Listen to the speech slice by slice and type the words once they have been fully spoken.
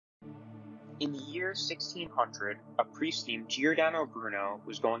In the year 1600, a priest named Giordano Bruno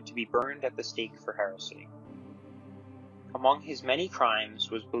was going to be burned at the stake for heresy. Among his many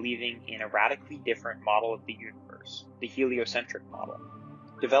crimes was believing in a radically different model of the universe, the heliocentric model.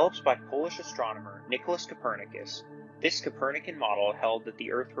 Developed by Polish astronomer Nicholas Copernicus, this Copernican model held that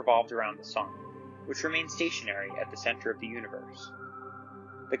the Earth revolved around the Sun, which remained stationary at the center of the universe.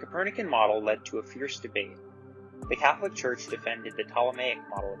 The Copernican model led to a fierce debate. The Catholic Church defended the Ptolemaic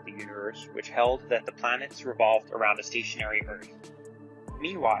model of the universe, which held that the planets revolved around a stationary Earth.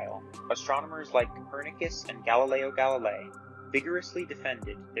 Meanwhile, astronomers like Copernicus and Galileo Galilei vigorously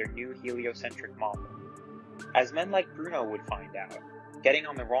defended their new heliocentric model. As men like Bruno would find out, getting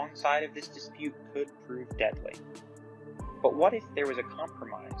on the wrong side of this dispute could prove deadly. But what if there was a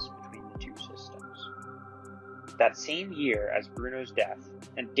compromise between the two systems? That same year as Bruno's death,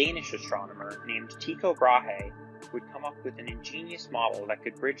 a Danish astronomer named Tycho Brahe would come up with an ingenious model that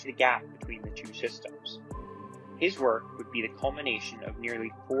could bridge the gap between the two systems. His work would be the culmination of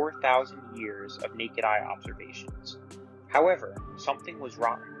nearly 4,000 years of naked eye observations. However, something was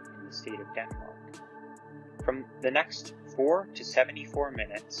rotten in the state of Denmark. From the next 4 to 74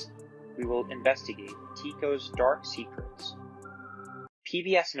 minutes, we will investigate Tycho's dark secrets.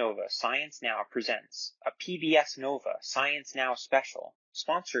 PBS Nova Science Now presents a PBS Nova Science Now special,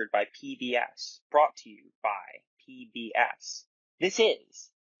 sponsored by PBS, brought to you by PBS. This is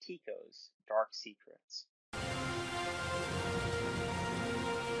Tycho's Dark Secrets.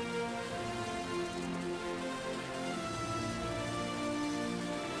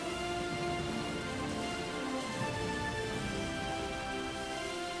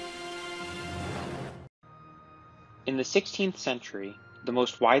 In the 16th century, the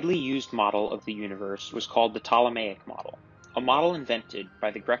most widely used model of the universe was called the Ptolemaic model, a model invented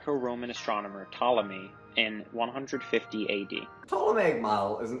by the Greco-Roman astronomer Ptolemy in 150 AD. The Ptolemaic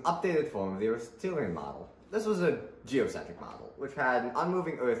model is an updated form of the Aristotelian model. This was a geocentric model, which had an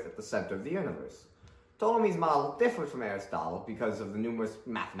unmoving Earth at the center of the universe. Ptolemy's model differed from Aristotle because of the numerous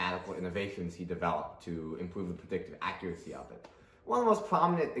mathematical innovations he developed to improve the predictive accuracy of it. One of the most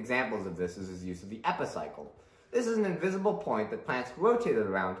prominent examples of this is his use of the epicycle. This is an invisible point that planets rotated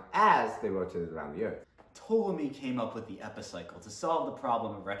around as they rotated around the Earth. Ptolemy came up with the epicycle to solve the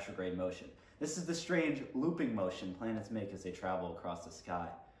problem of retrograde motion. This is the strange looping motion planets make as they travel across the sky.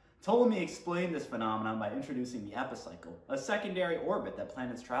 Ptolemy explained this phenomenon by introducing the epicycle, a secondary orbit that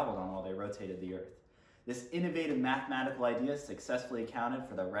planets traveled on while they rotated the Earth. This innovative mathematical idea successfully accounted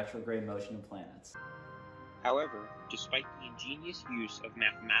for the retrograde motion of planets. However, despite the ingenious use of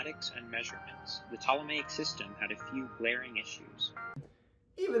mathematics and measurements, the Ptolemaic system had a few glaring issues.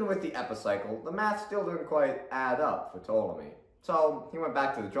 Even with the epicycle, the math still didn't quite add up for Ptolemy. So he went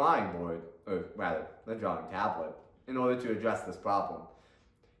back to the drawing board, or rather, the drawing tablet, in order to address this problem.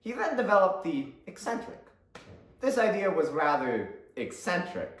 He then developed the eccentric. This idea was rather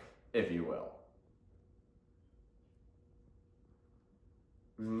eccentric, if you will.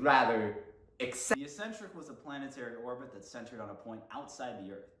 The eccentric was a planetary orbit that centered on a point outside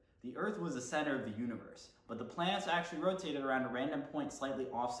the Earth. The Earth was the center of the universe, but the planets actually rotated around a random point slightly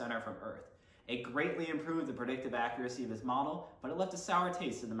off-center from Earth. It greatly improved the predictive accuracy of his model, but it left a sour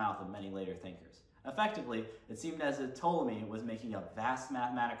taste in the mouth of many later thinkers. Effectively, it seemed as if Ptolemy was making up vast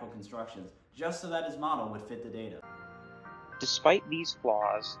mathematical constructions just so that his model would fit the data. Despite these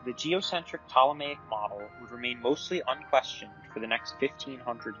flaws, the geocentric Ptolemaic model would remain mostly unquestioned for the next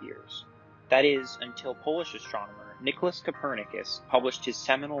 1,500 years. That is, until Polish astronomer Nicholas Copernicus published his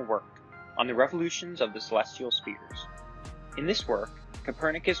seminal work on the revolutions of the celestial spheres. In this work,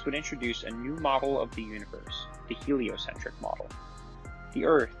 Copernicus would introduce a new model of the universe, the heliocentric model. The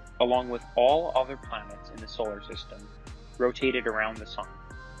Earth, along with all other planets in the solar system, rotated around the Sun.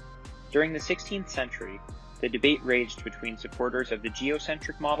 During the 16th century, the debate raged between supporters of the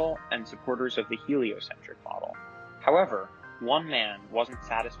geocentric model and supporters of the heliocentric model. However, one man wasn't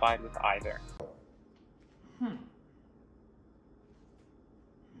satisfied with either.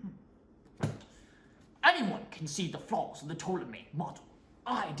 Anyone can see the flaws of the Ptolemaic model.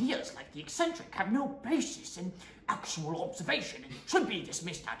 Ideas like the eccentric have no basis in actual observation and should be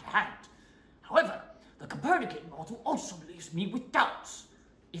dismissed out of hand. However, the Copernican model also leaves me with doubts.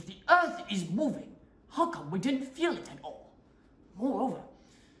 If the Earth is moving, how come we didn't feel it at all? Moreover,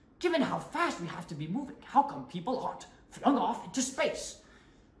 given how fast we have to be moving, how come people aren't flung off into space?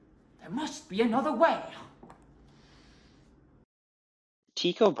 There must be another way.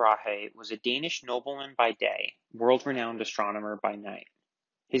 Tycho Brahe was a Danish nobleman by day, world-renowned astronomer by night.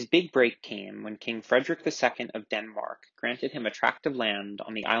 His big break came when King Frederick II of Denmark granted him a tract of land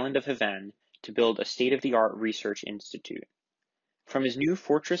on the island of Hven to build a state-of-the-art research institute. From his new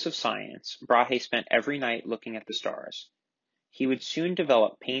fortress of science, Brahe spent every night looking at the stars. He would soon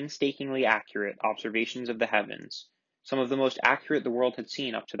develop painstakingly accurate observations of the heavens, some of the most accurate the world had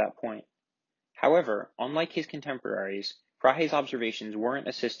seen up to that point. However, unlike his contemporaries, Brahe's observations weren't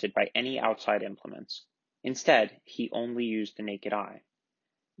assisted by any outside implements. Instead, he only used the naked eye.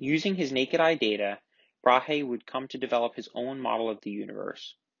 Using his naked eye data, Brahe would come to develop his own model of the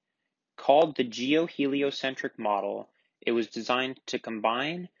universe. Called the geoheliocentric model, it was designed to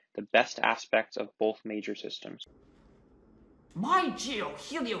combine the best aspects of both major systems. My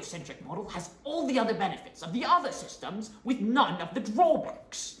geoheliocentric model has all the other benefits of the other systems with none of the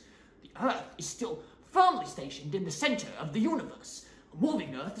drawbacks. The Earth is still firmly stationed in the center of the universe. A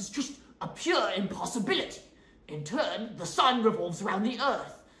moving Earth is just a pure impossibility. In turn, the Sun revolves around the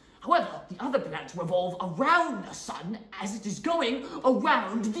Earth. However, the other planets revolve around the Sun as it is going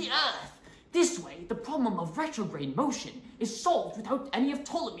around the Earth. This way, the problem of retrograde motion is solved without any of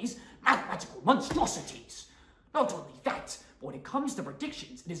Ptolemy's mathematical monstrosities. Not only that, but when it comes to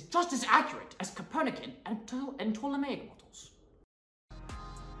predictions, it is just as accurate as Copernican and Ptolemaic models.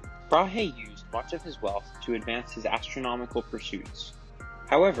 Brahe used much of his wealth to advance his astronomical pursuits.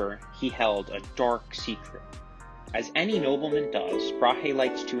 However, he held a dark secret. As any nobleman does, Brahe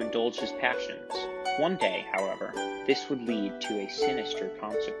liked to indulge his passions. One day, however, this would lead to a sinister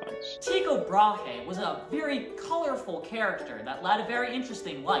consequence. Tycho Brahe was a very colorful character that led a very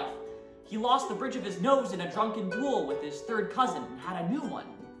interesting life. He lost the bridge of his nose in a drunken duel with his third cousin and had a new one,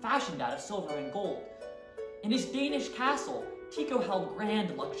 fashioned out of silver and gold. In his Danish castle, Tycho held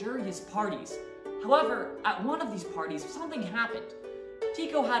grand, luxurious parties. However, at one of these parties, something happened.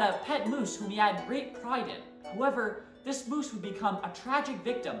 Tycho had a pet moose whom he had great pride in. However, this moose would become a tragic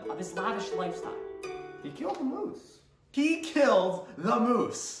victim of his lavish lifestyle. He killed the moose. He killed the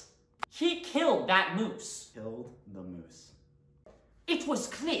moose. He killed that moose. Killed the moose. It was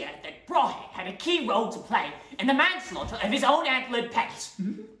clear that Brahe had a key role to play in the manslaughter of his own antlered pet.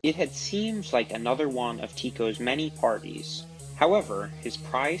 It had seemed like another one of Tycho's many parties. However, his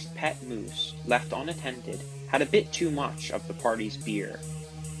prized pet moose, left unattended, had a bit too much of the party's beer.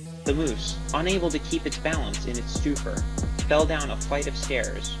 The moose, unable to keep its balance in its stupor, fell down a flight of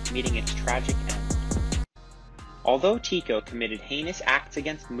stairs, meeting its tragic end. Although Tycho committed heinous acts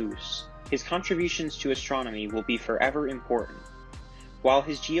against moose, his contributions to astronomy will be forever important. While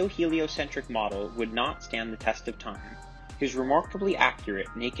his geoheliocentric model would not stand the test of time, his remarkably accurate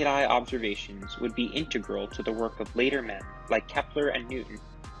naked-eye observations would be integral to the work of later men like Kepler and Newton,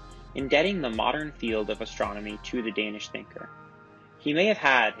 indebting the modern field of astronomy to the Danish thinker. He may have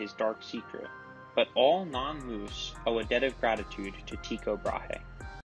had his dark secret, but all non-moose owe a debt of gratitude to Tycho Brahe.